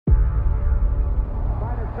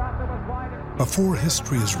Before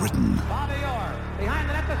history is written,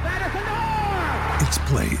 it's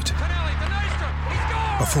played.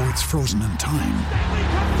 Before it's frozen in time,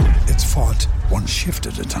 it's fought one shift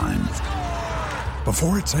at a time.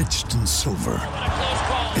 Before it's etched in silver,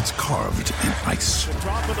 it's carved in ice.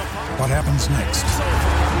 What happens next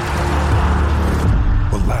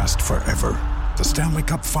will last forever. The Stanley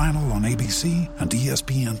Cup Final on ABC and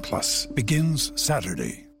ESPN Plus begins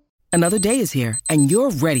Saturday. Another day is here, and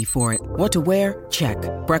you're ready for it. What to wear? Check.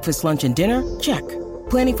 Breakfast, lunch, and dinner? Check.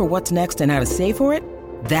 Planning for what's next and how to save for it?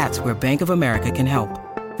 That's where Bank of America can help.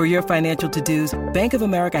 For your financial to-dos, Bank of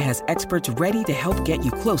America has experts ready to help get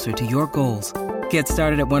you closer to your goals. Get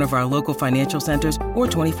started at one of our local financial centers or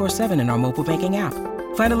 24/7 in our mobile banking app.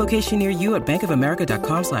 Find a location near you at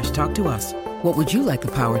bankofamerica.com/talktous. What would you like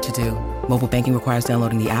the power to do? Mobile banking requires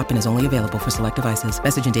downloading the app and is only available for select devices.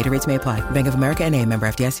 Message and data rates may apply. Bank of America N.A., member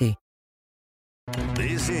FDIC.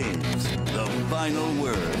 This is The Final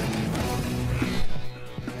Word.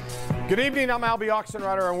 Good evening, I'm Albie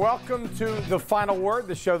Oxenrider, and welcome to The Final Word,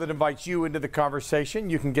 the show that invites you into the conversation.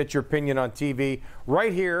 You can get your opinion on TV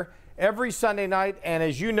right here every Sunday night, and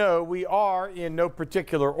as you know, we are, in no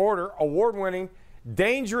particular order, award-winning,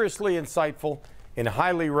 dangerously insightful, and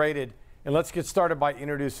highly rated. And let's get started by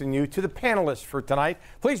introducing you to the panelists for tonight.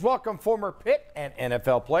 Please welcome former Pitt and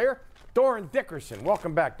NFL player, Dorin Dickerson.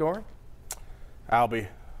 Welcome back, Dorin. Albie,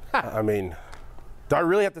 I mean, do I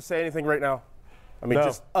really have to say anything right now? I mean, No.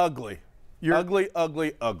 just ugly. Ugly,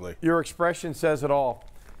 ugly, ugly. Your expression says it all.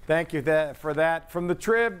 Thank you for that. From the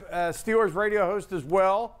Trib, Steelers radio host as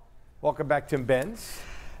well. Welcome back, Tim Benz.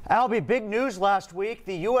 Albie, big news last week.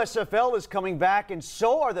 The USFL is coming back, and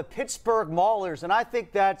so are the Pittsburgh Maulers, and I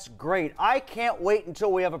think that's great. I can't wait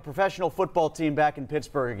until we have a professional football team back in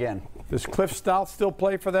Pittsburgh again. Does Cliff Stout still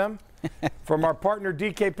play for them? From our partner,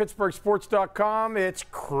 DKPittsburghSports.com, it's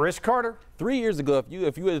Chris Carter. 3 years ago,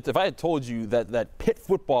 if I had told you that Pitt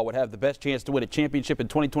football would have the best chance to win a championship in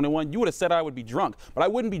 2021, you would have said I would be drunk. But I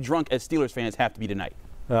wouldn't be drunk as Steelers fans have to be tonight.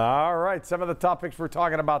 All right, some of the topics we're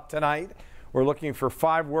talking about tonight. We're looking for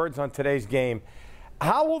 5 words on today's game.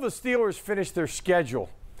 How will the Steelers finish their schedule?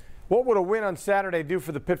 What would a win on Saturday do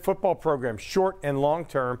for the Pitt football program, short and long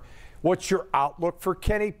term? What's your outlook for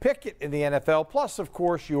Kenny Pickett in the NFL? Plus, of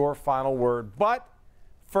course, your final word. But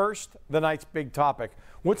first, the night's big topic.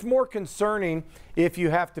 What's more concerning if you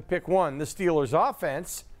have to pick one, the Steelers'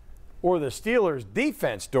 offense or the Steelers'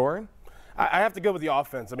 defense, Dorin? I have to go with the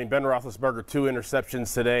offense. I mean, Ben Roethlisberger, 2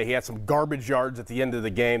 interceptions today. He had some garbage yards at the end of the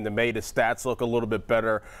game that made his stats look a little bit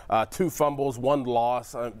better. 2 fumbles, 1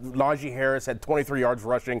 loss. Najee Harris had 23 yards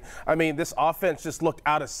rushing. I mean, this offense just looked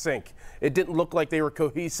out of sync. It didn't look like they were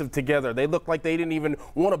cohesive together. They looked like they didn't even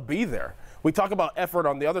want to be there. We talk about effort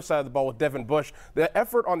on the other side of the ball with Devin Bush. The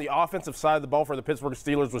effort on the offensive side of the ball for the Pittsburgh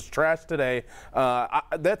Steelers was trash today.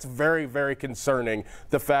 That's very, very concerning,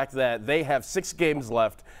 the fact that they have 6 games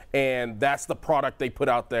left, and that's the product they put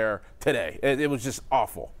out there today. It was just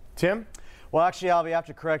awful. Tim? Well, actually, Albie, I have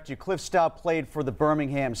to correct you. Cliff Stout played for the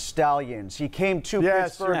Birmingham Stallions. He came to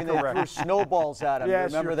Pittsburgh and they threw snowballs at him.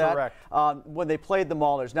 Yes, Remember you're that? Correct. When they played the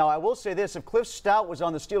Maulers. Now, I will say this. If Cliff Stout was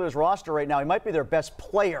on the Steelers roster right now, he might be their best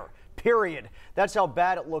player, period. That's how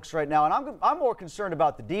bad it looks right now. And I'm more concerned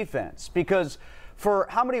about the defense, because for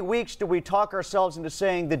how many weeks do we talk ourselves into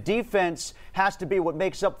saying the defense has to be what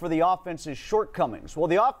makes up for the offense's shortcomings? Well,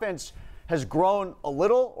 the offense has grown a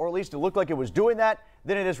little, or at least it looked like it was doing that.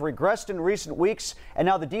 Then it has regressed in recent weeks, and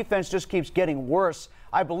now the defense just keeps getting worse.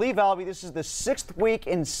 I believe, Albie, this is the 6th week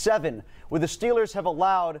in 7 where the Steelers have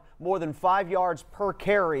allowed more than 5 yards per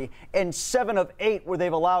carry, and 7 of 8 where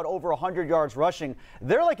they've allowed over 100 yards rushing.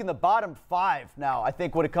 They're like in the bottom 5 now, I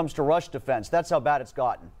think, when it comes to rush defense. That's how bad it's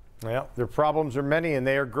gotten. Well, their problems are many, and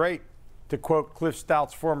they are great, to quote Cliff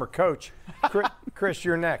Stout's former coach. Chris,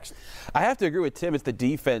 you're next. I have to agree with Tim. It's the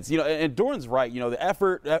defense. And Doran's right.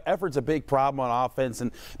 The effort's a big problem on offense,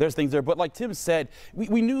 and there's things there. But like Tim said,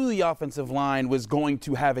 we knew the offensive line was going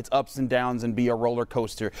to have its ups and downs and be a roller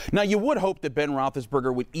coaster. Now, you would hope that Ben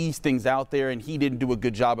Roethlisberger would ease things out there, and he didn't do a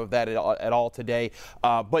good job of that at all today.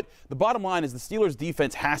 But the bottom line is the Steelers'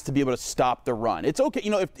 defense has to be able to stop the run. It's okay.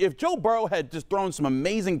 If Joe Burrow had just thrown some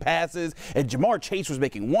amazing passes and Jamar Chase was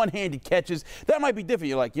making one-handed catches, that might be different.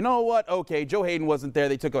 You're like, you know what? Okay, Joe Hayden Hayden wasn't there.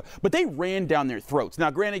 But they ran down their throats. Now,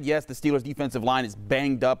 granted, yes, the Steelers' defensive line is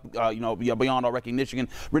banged up, beyond all recognition.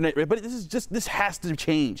 But this has to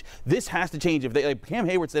change. This has to change. If Cam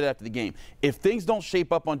Hayward said it after the game, if things don't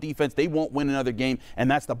shape up on defense, they won't win another game, and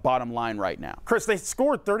that's the bottom line right now. Chris, they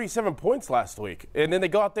scored 37 points last week, and then they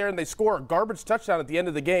go out there and they score a garbage touchdown at the end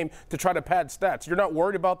of the game to try to pad stats. You're not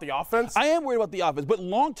worried about the offense? I am worried about the offense, but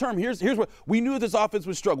long term, here's what we knew: this offense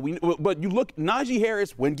would struggle. But you look, Najee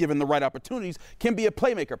Harris, when given the right opportunities, can be a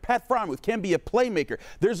playmaker. Pat Freiermuth can be a playmaker.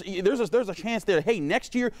 There's a chance there. Hey,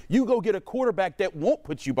 next year you go get a quarterback that won't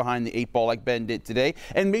put you behind the 8 ball like Ben did today,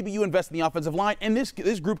 and maybe you invest in the offensive line, and this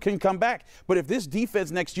group can come back. But if this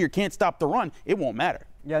defense next year can't stop the run, it won't matter.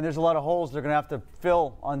 Yeah, and there's a lot of holes they're going to have to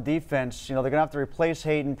fill on defense. They're going to have to replace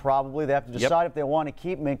Hayden probably. They have to decide if they want to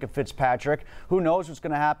keep Minkah Fitzpatrick. Who knows what's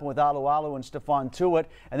going to happen with Alualu and Stephon Tuitt.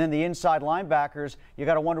 And then the inside linebackers, you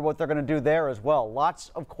got to wonder what they're going to do there as well.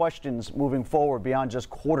 Lots of questions moving forward beyond just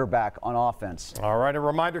quarterback on offense. All right, a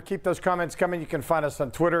reminder, keep those comments coming. You can find us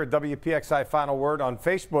on Twitter at WPXI Final Word, on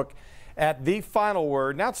Facebook at The Final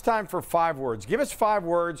Word. Now it's time for 5 words. Give us 5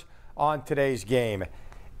 words on today's game.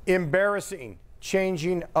 Embarrassing.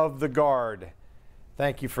 Changing of the guard.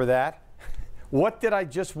 Thank you for that. What did I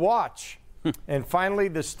just watch? And finally,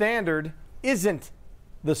 the standard isn't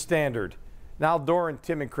the standard. Now, Doran,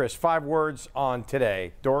 Tim, and Chris, 5 words on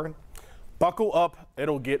today. Doran? Buckle up,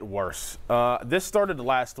 it'll get worse. This started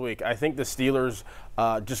last week. I think the Steelers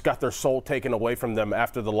just got their soul taken away from them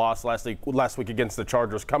after the loss last week against the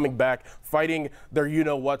Chargers, coming back, fighting their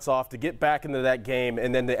you-know-what's off to get back into that game,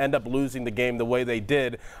 and then to end up losing the game the way they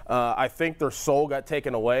did. I think their soul got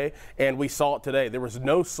taken away, and we saw it today. There was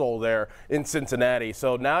no soul there in Cincinnati.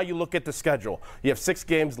 So now you look at the schedule. You have 6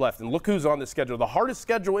 games left, and look who's on the schedule. The hardest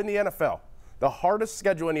schedule in the NFL. The hardest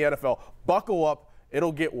schedule in the NFL. Buckle up.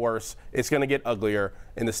 It'll get worse. It's going to get uglier,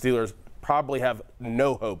 and the Steelers probably have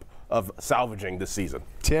no hope of salvaging this season.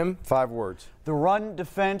 Tim, 5 words. The run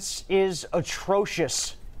defense is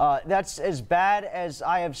atrocious. That's as bad as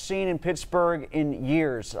I have seen in Pittsburgh in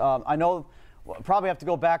years. I know probably have to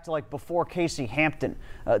go back to like before Casey Hampton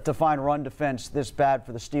to find run defense this bad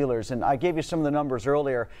for the Steelers. And I gave you some of the numbers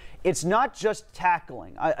earlier. It's not just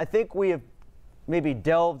tackling. I think we have maybe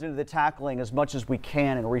delved into the tackling as much as we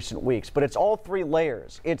can in recent weeks, but it's all 3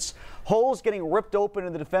 layers. It's holes getting ripped open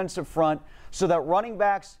in the defensive front so that running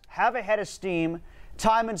backs have a head of steam,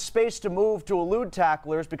 time and space to move to elude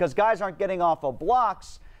tacklers because guys aren't getting off of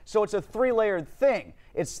blocks. So it's a 3-layered thing.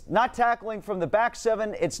 It's not tackling from the back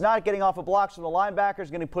 7. It's not getting off of blocks from the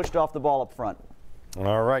linebackers, getting pushed off the ball up front.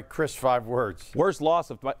 All right, Chris, 5 words. Worst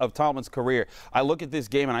loss of Tomlin's career. I look at this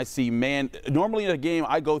game and I see, normally in a game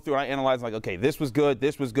I go through and I analyze like, okay, this was good,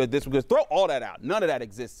 this was good, this was good. Throw all that out. None of that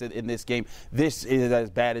exists in this game. This is as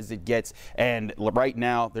bad as it gets. And right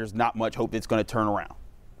now, there's not much hope it's going to turn around.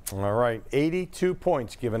 All right, 82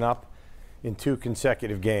 points given up in 2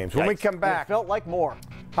 consecutive games. When we come back, it felt like more.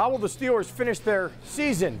 How will the Steelers finish their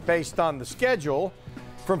season based on the schedule?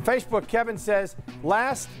 From Facebook, Kevin says,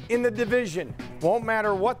 last in the division. Won't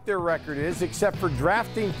matter what their record is except for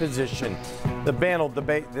drafting position. The panel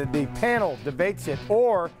debates it,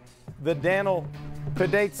 or the Daniel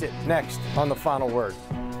debates it next on The Final Word.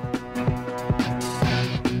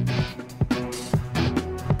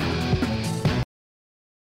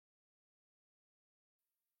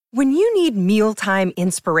 When you need mealtime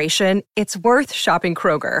inspiration, it's worth shopping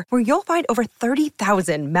Kroger, where you'll find over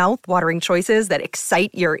 30,000 mouth-watering choices that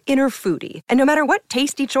excite your inner foodie. And no matter what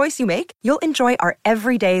tasty choice you make, you'll enjoy our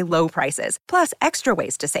everyday low prices, plus extra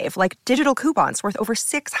ways to save, like digital coupons worth over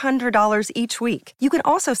 $600 each week. You can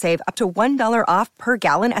also save up to $1 off per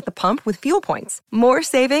gallon at the pump with fuel points. More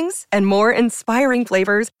savings and more inspiring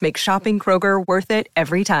flavors make shopping Kroger worth it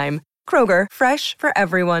every time. Kroger, fresh for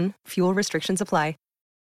everyone. Fuel restrictions apply.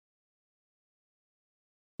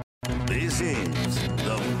 This is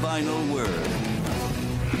The Final Word.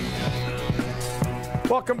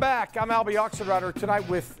 Welcome back. I'm Albie Oxenrider tonight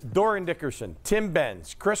with Doran Dickerson, Tim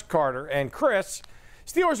Benz, Chris Carter, and Chris.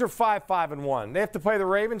 Steelers are 5-5-1. They have to play the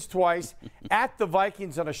Ravens twice, at the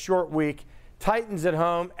Vikings on a short week, Titans at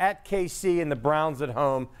home, at KC, and the Browns at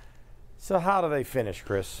home. So how do they finish,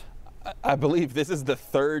 Chris? I believe this is the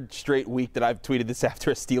 3rd straight week that I've tweeted this after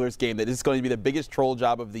a Steelers game, that this is going to be the biggest troll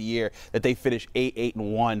job of the year, that they finish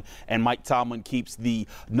 8-1, and Mike Tomlin keeps the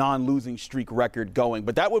non-losing streak record going.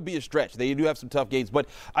 But that would be a stretch. They do have some tough games. But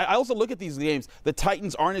I also look at these games. The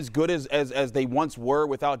Titans aren't as good as they once were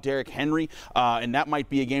without Derrick Henry, and that might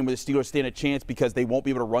be a game where the Steelers stand a chance because they won't be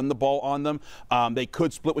able to run the ball on them. They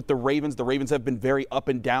could split with the Ravens. The Ravens have been very up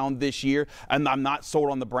and down this year, and I'm not sold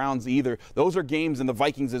on the Browns either. Those are games, and the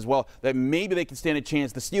Vikings as well. that maybe they can stand a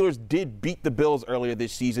chance. The Steelers did beat the Bills earlier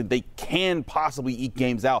this season. They can possibly eke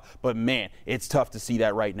games out, but man, it's tough to see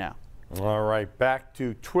that right now. All right, back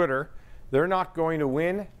to Twitter. They're not going to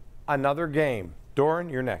win another game. Doran,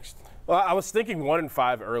 you're next. Well, I was thinking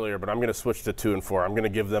 1-5 earlier, but I'm going to switch to 2-4. I'm going to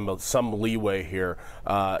give them some leeway here.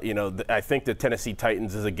 I think the Tennessee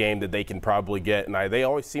Titans is a game that they can probably get, and they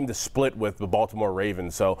always seem to split with the Baltimore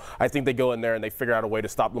Ravens. So I think they go in there and they figure out a way to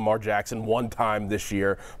stop Lamar Jackson one time this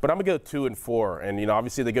year. But I'm going to go 2-4. And,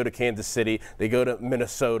 obviously they go to Kansas City. They go to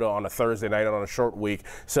Minnesota on a Thursday night on a short week.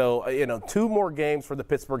 So, 2 more games for the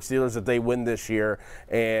Pittsburgh Steelers that they win this year.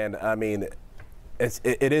 And,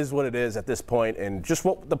 it is what it is at this point, and just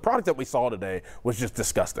the product that we saw today was just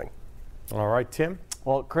disgusting. All right, Tim?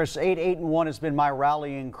 Well, Chris, 8-1 has been my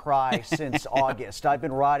rallying cry since August. I've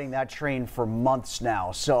been riding that train for months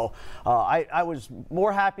now. So I was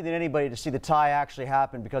more happy than anybody to see the tie actually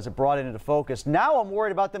happen because it brought it into focus. Now I'm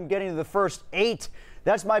worried about them getting to the first 8.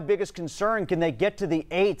 That's my biggest concern. Can they get to the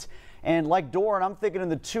 8? And like Doran, I'm thinking in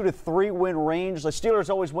the 2 to 3 win range. The Steelers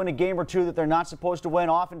always win a game or two that they're not supposed to win.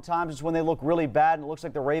 Oftentimes it's when they look really bad, and it looks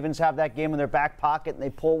like the Ravens have that game in their back pocket and they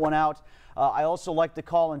pull one out. I also like to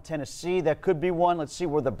call in Tennessee. That could be one. Let's see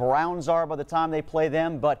where the Browns are by the time they play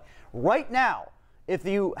them. But right now, if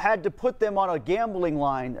you had to put them on a gambling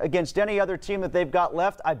line against any other team that they've got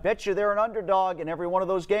left, I bet you they're an underdog in every one of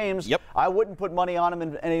those games. Yep. I wouldn't put money on them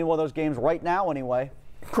in any one of those games right now anyway.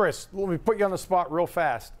 Chris, let me put you on the spot real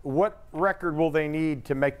fast. What record will they need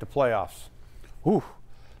to make the playoffs?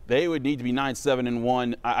 They would need to be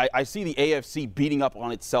 9-7-1. I see the AFC beating up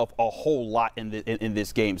on itself a whole lot in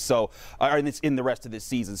this game. So, in the rest of this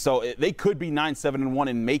season. So they could be 9-7-1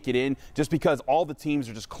 and make it in, just because all the teams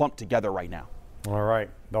are just clumped together right now. All right,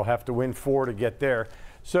 they'll have to win 4 to get there.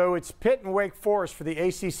 So it's Pitt and Wake Forest for the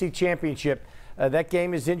ACC Championship. That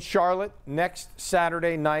game is in Charlotte next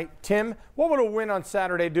Saturday night. Tim, what would a win on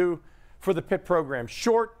Saturday do for the Pitt program,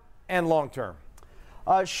 short and long term?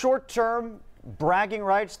 Short term, bragging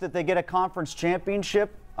rights that they get a conference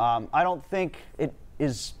championship. I don't think it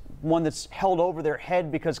is one that's held over their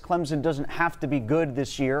head because Clemson doesn't have to be good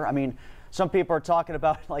this year. I mean, some people are talking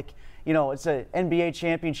about it's an NBA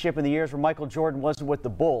championship in the years where Michael Jordan wasn't with the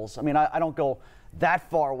Bulls. I mean, I don't go that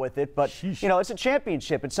far with it, but it's a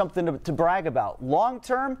championship. It's something to brag about. Long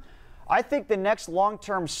term, I think the next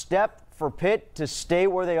long-term step for Pitt to stay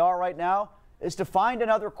where they are right now is to find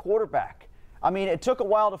another quarterback. I mean, it took a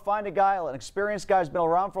while to find a guy, an experienced guy who's been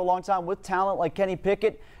around for a long time with talent like Kenny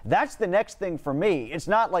Pickett. That's the next thing for me. It's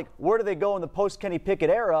not like where do they go in the post-Kenny Pickett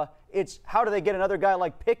era. It's how do they get another guy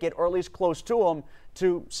like Pickett, or at least close to him,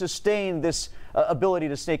 to sustain this ability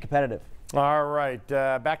to stay competitive. All right,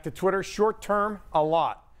 back to Twitter. Short term, a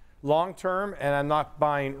lot. Long term, and I'm not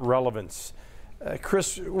buying relevance.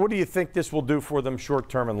 Chris, what do you think this will do for them short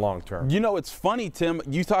term and long term? It's funny, Tim.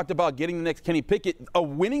 You talked about getting the next Kenny Pickett.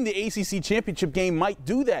 Winning the ACC championship game might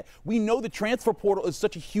do that. We know the transfer portal is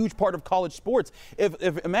such a huge part of college sports. If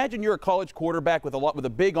imagine you're a college quarterback with a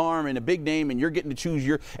big arm and a big name, and you're getting to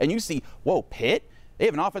choose and you see, whoa, Pitt? They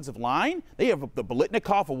have an offensive line. They have the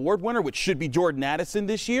Biletnikoff Award winner, which should be Jordan Addison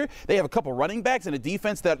this year. They have a couple running backs and a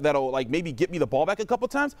defense that'll maybe get me the ball back a couple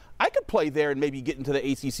times. I could play there and maybe get into the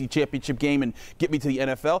ACC championship game and get me to the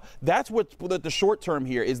NFL. That's what the short term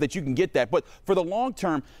here is, that you can get that. But for the long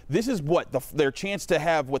term, this is their chance to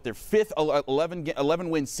have their 5th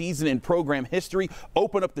 11-win season in program history,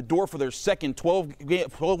 open up the door for their second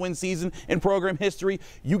 12-win season in program history.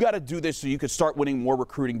 You got to do this so you could start winning more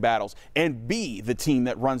recruiting battles and be the team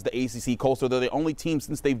that runs the ACC Coastal. They're the only team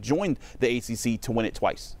since they've joined the ACC to win it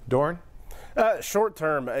twice. Doran? Short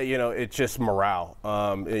term, it's just morale.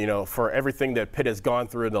 For everything that Pitt has gone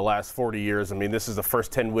through in the last 40 years. I mean, this is the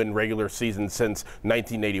first 10-win regular season since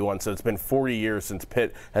 1981. So it's been 40 years since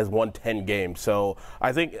Pitt has won 10 games. So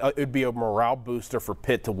I think it would be a morale booster for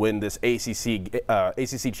Pitt to win this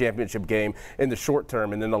ACC championship game in the short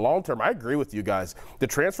term. And in the long term, I agree with you guys. The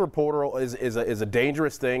transfer portal is a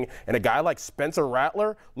dangerous thing. And a guy like Spencer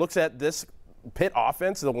Rattler looks at this Pitt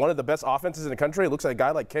offense, one of the best offenses in the country. It looks like a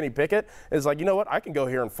guy like Kenny Pickett is like, you know what, I can go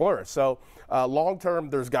here and flourish. So long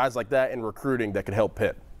term, there's guys like that in recruiting that could help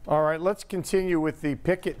Pitt. All right, let's continue with the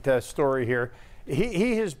Pickett story here.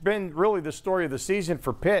 He has been really the story of the season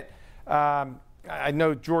for Pitt. I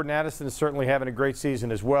know Jordan Addison is certainly having a great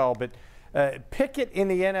season as well, but Pickett in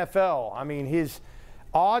the NFL, I mean, his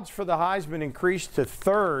odds for the Heisman increased to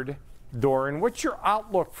 3rd. Doran, what's your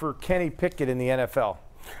outlook for Kenny Pickett in the NFL?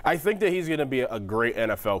 I think that he's going to be a great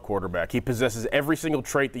NFL quarterback. He possesses every single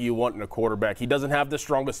trait that you want in a quarterback. He doesn't have the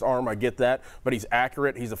strongest arm, I get that, but he's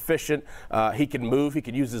accurate, he's efficient, he can move, he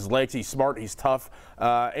can use his legs, he's smart, he's tough,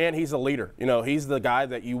 and he's a leader. You know, he's the guy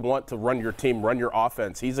that you want to run your team, run your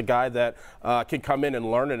offense. He's a guy that can come in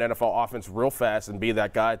and learn an NFL offense real fast and be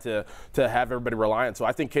that guy to have everybody rely on. So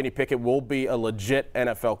I think Kenny Pickett will be a legit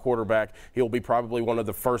NFL quarterback. He'll be probably one of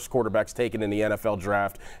the first quarterbacks taken in the NFL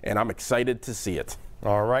draft, and I'm excited to see it.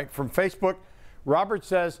 All right. From Facebook, Robert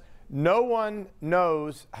says, no one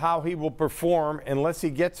knows how he will perform unless he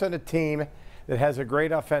gets on a team that has a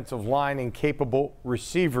great offensive line and capable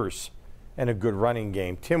receivers and a good running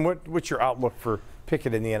game. Tim, what's your outlook for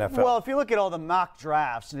Pickett in the NFL? Well, if you look at all the mock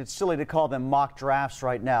drafts, and it's silly to call them mock drafts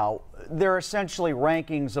right now, they're essentially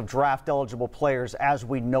rankings of draft-eligible players as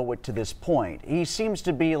we know it to this point. He seems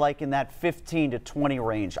to be like in that 15 to 20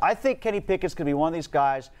 range. I think Kenny Pickett's going to be one of these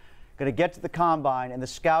guys going to get to the combine, and the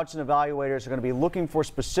scouts and evaluators are going to be looking for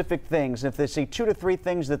specific things. And if they see 2 to 3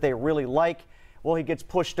 things that they really like, well, he gets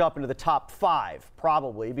pushed up into the top 5,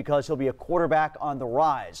 probably, because he'll be a quarterback on the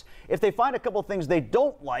rise. If they find a couple of things they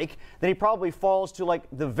don't like, then he probably falls to, like,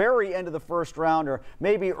 the very end of the first round or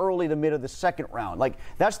maybe early to mid of the second round. Like,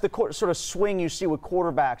 that's the sort of swing you see with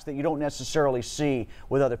quarterbacks that you don't necessarily see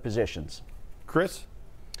with other positions. Chris?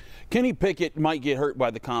 Kenny Pickett might get hurt by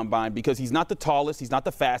the combine because he's not the tallest, he's not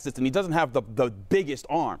the fastest, and he doesn't have the biggest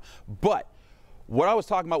arm. But what I was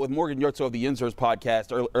talking about with Morgan Yurtso of the Inserts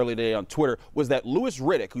podcast earlier today on Twitter was that Louis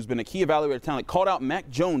Riddick, who's been a key evaluator of talent, called out Mac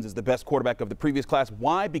Jones as the best quarterback of the previous class.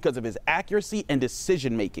 Why? Because of his accuracy and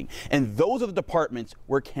decision making. And those are the departments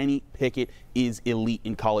where Kenny Pickett is elite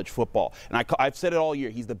in college football. And I've said it all year.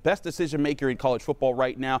 He's the best decision maker in college football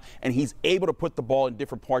right now, and he's able to put the ball in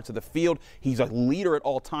different parts of the field. He's a leader at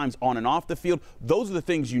all times on and off the field. Those are the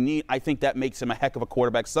things you need. I think that makes him a heck of a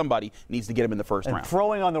quarterback. Somebody needs to get him in the first round.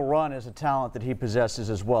 Throwing on the run is a talent that he possesses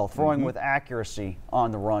as well. Throwing with accuracy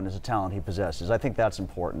on the run is a talent he possesses. I think that's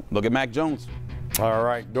important. Look at Mac Jones. All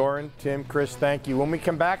right, Doran, Tim, Chris, thank you. When we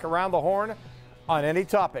come back around the horn on any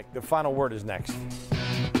topic, the final word is next.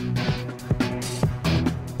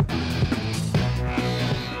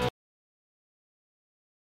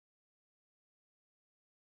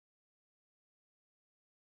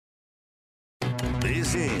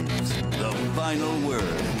 This is the final word.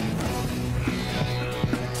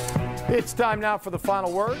 It's time now for the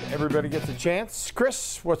final word. Everybody gets a chance.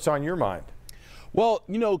 Chris, what's on your mind? Well,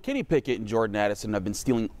 you know, Kenny Pickett and Jordan Addison have been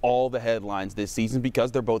stealing all the headlines this season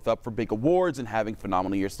because they're both up for big awards and having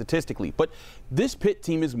phenomenal years statistically. But this Pitt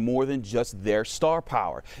team is more than just their star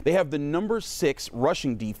power. They have the number 6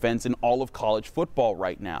 rushing defense in all of college football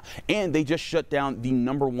right now. And they just shut down the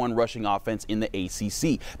number 1 rushing offense in the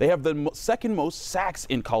ACC. They have the second most sacks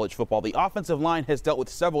in college football. The offensive line has dealt with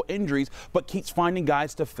several injuries, but keeps finding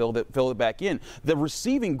guys to fill it back in. The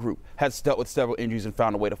receiving group has dealt with several injuries and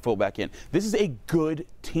found a way to fill back in. This is a good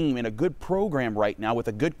team and a good program right now with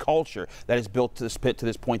a good culture that is built to this Pitt to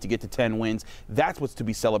this point to get to 10 wins. That's what's to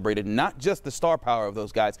be celebrated, not just the star power of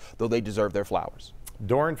those guys, though they deserve their flowers.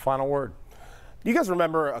 Doran, final word. You guys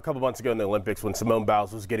remember a couple months ago in the Olympics when Simone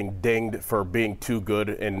Biles was getting dinged for being too good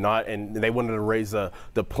and they wanted to raise the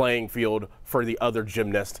playing field for the other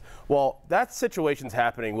gymnast? Well, that situation's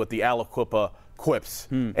happening with the Aliquippa Quips,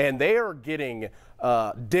 and they are getting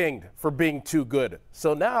dinged for being too good.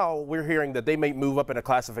 So now we're hearing that they may move up in a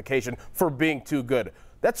classification for being too good.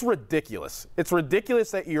 That's ridiculous. It's ridiculous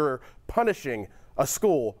that you're punishing a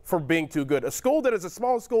school for being too good. A school that is a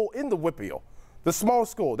small school in the WPIAL. The small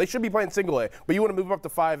school. They should be playing single A, but you want to move up to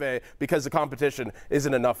 5A because the competition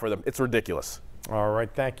isn't enough for them. It's ridiculous. All right,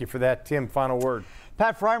 thank you for that. Tim, final word.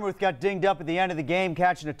 Pat Freiermuth got dinged up at the end of the game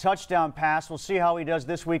catching a touchdown pass. We'll see how he does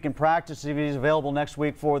this week in practice, if he's available next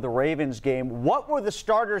week for the Ravens game. What were the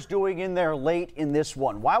starters doing in there late in this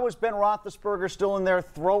one? Why was Ben Roethlisberger still in there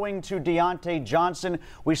throwing to Deontay Johnson?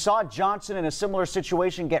 We saw Johnson in a similar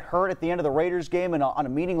situation get hurt at the end of the Raiders game on a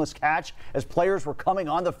meaningless catch as players were coming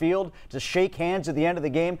on the field to shake hands at the end of the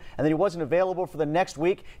game, and then he wasn't available for the next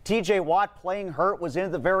week. TJ Watt playing hurt was in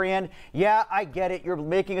at the very end. Yeah, I get it. You're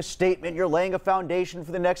making a statement. You're laying a foundation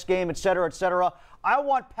for the next game, et cetera, et cetera. I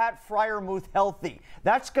want Pat Freiermuth healthy.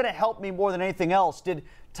 That's going to help me more than anything else. Did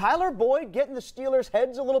Tyler Boyd get in the Steelers'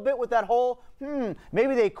 heads a little bit with that whole,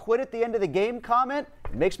 maybe they quit at the end of the game comment?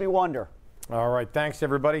 It makes me wonder. All right, thanks,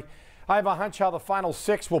 everybody. I have a hunch how the final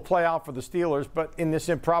 6 will play out for the Steelers, but in this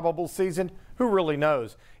improbable season, who really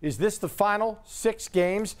knows? Is this the final 6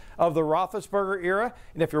 games of the Roethlisberger era?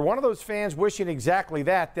 And if you're one of those fans wishing exactly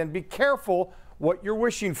that, then be careful what you're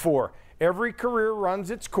wishing for. Every career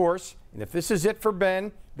runs its course, and if this is it for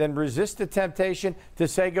Ben, then resist the temptation to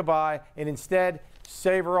say goodbye and instead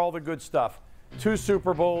savor all the good stuff. 2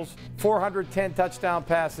 Super Bowls, 410 touchdown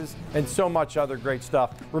passes, and so much other great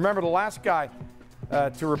stuff. Remember, the last guy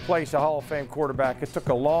to replace a Hall of Fame quarterback, it took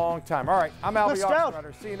a long time. All right, I'm Albie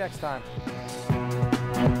Oxenreiter. See you next time.